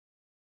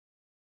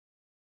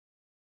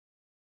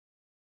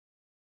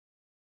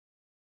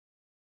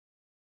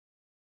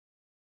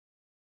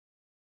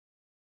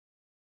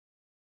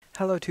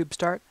Hello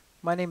Tubestart,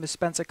 my name is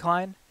Spencer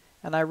Klein,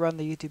 and I run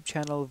the YouTube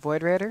channel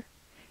Void Raider,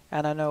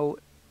 and I know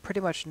pretty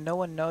much no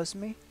one knows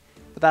me,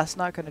 but that's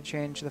not going to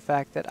change the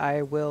fact that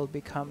I will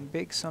become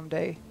big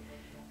someday,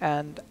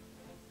 and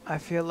I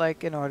feel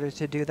like in order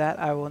to do that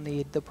I will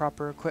need the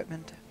proper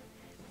equipment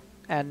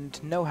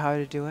and know how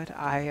to do it.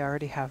 I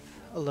already have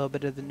a little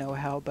bit of the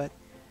know-how, but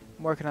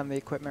I'm working on the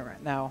equipment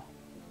right now.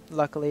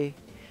 Luckily,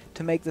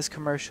 to make this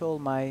commercial,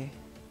 my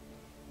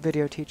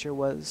video teacher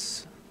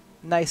was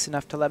nice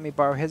enough to let me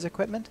borrow his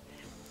equipment,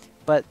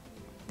 but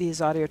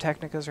these Audio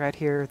Technicas right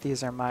here,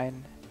 these are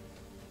mine.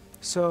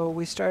 So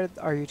we started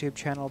our YouTube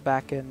channel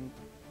back in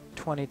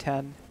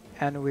 2010,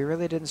 and we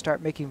really didn't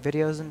start making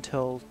videos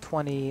until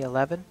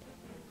 2011,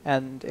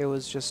 and it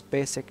was just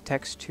basic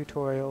text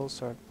tutorials,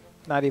 or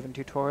not even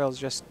tutorials,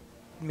 just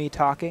me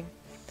talking.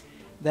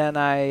 Then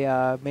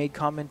I made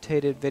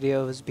commentated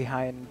videos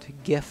behind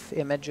GIF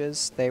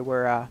images. They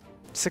were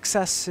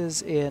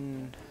successes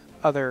in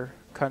other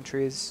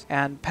countries,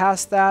 and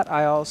past that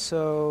I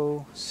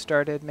also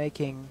started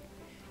making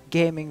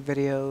gaming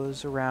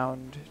videos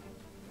around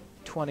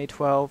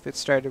 2012. It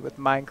started with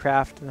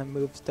Minecraft and then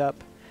moved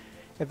up.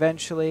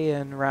 Eventually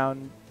in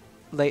around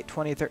late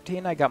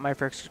 2013 I got my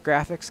first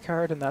graphics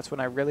card, and that's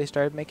when I really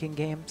started making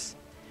games.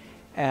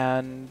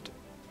 And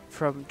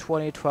from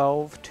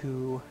 2012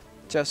 to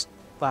just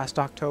last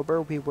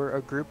October we were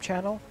a group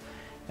channel,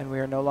 and we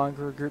are no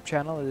longer a group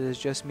channel. It is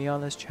just me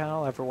on this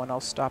channel. Everyone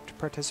else stopped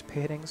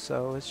participating,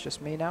 so it's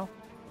just me now.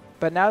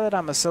 But now that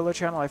I'm a solo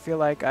channel, I feel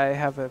like I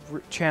have a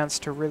chance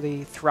to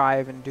really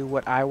thrive and do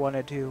what I want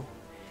to do,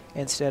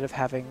 instead of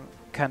having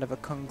kind of a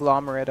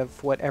conglomerate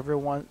of what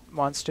everyone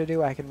wants to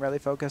do. I can really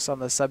focus on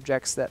the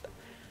subjects that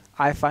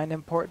I find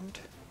important,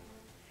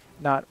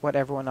 not what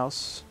everyone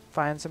else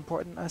finds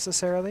important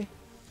necessarily.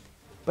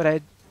 But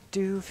I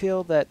do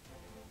feel that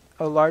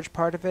a large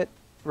part of it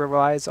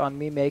relies on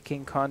me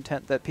making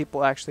content that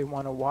people actually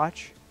want to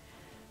watch.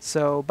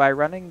 So by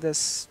running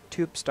this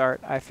Tubestart,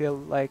 I feel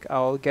like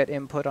I'll get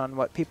input on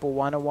what people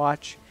want to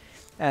watch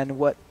and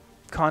what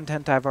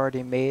content I've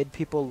already made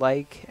people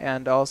like,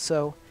 and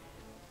also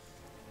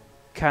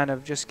kind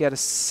of just get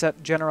a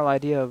general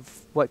idea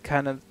of what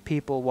kind of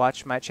people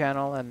watch my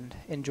channel and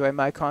enjoy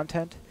my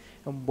content,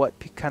 and what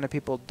kind of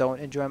people don't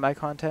enjoy my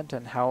content,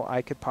 and how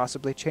I could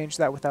possibly change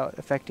that without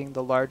affecting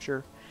the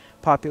larger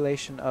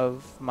population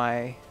of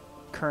my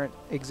current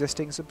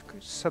existing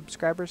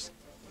subscribers.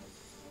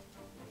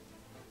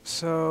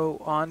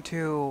 So on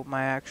to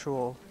my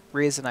actual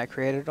reason I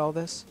created all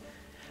this.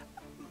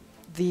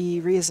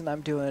 The reason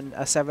I'm doing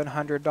a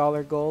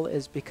 $700 goal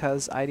is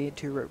because I need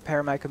to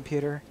repair my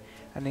computer,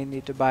 and I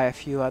need to buy a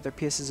few other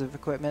pieces of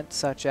equipment,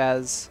 such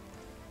as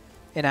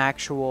an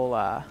actual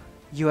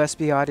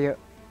USB audio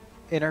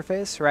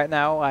interface. Right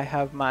now I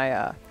have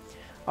my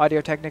Audio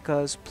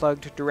Technicas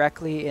plugged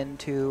directly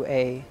into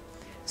a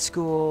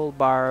school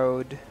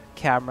borrowed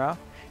camera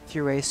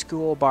through a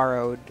school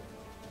borrowed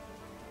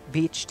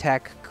Beach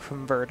Tech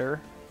converter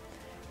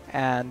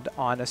and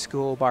on a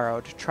school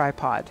borrowed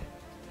tripod.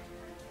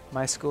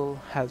 My school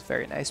has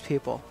very nice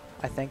people.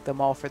 I thank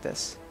them all for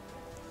this.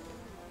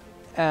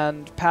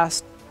 And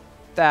past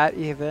that,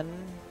 even,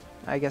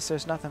 I guess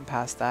there's nothing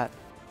past that.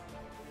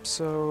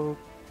 So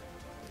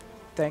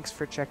thanks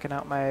for checking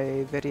out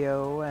my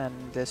video and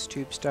this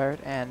Tubestart,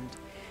 and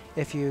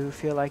if you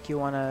feel like you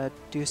want to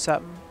do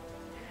something,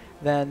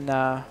 then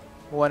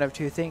one of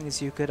two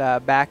things: you could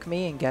back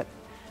me and get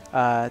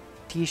a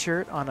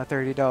t-shirt on a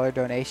 $30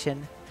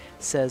 donation.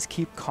 It says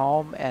 "Keep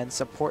Calm and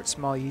Support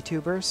Small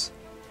YouTubers"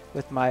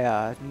 with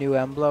my new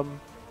emblem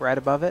right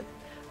above it.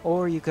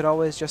 Or you could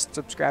always just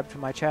subscribe to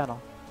my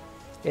channel.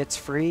 It's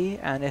free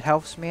and it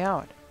helps me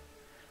out.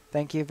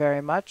 Thank you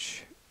very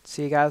much.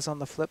 See you guys on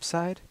the flip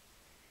side,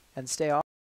 and stay awesome.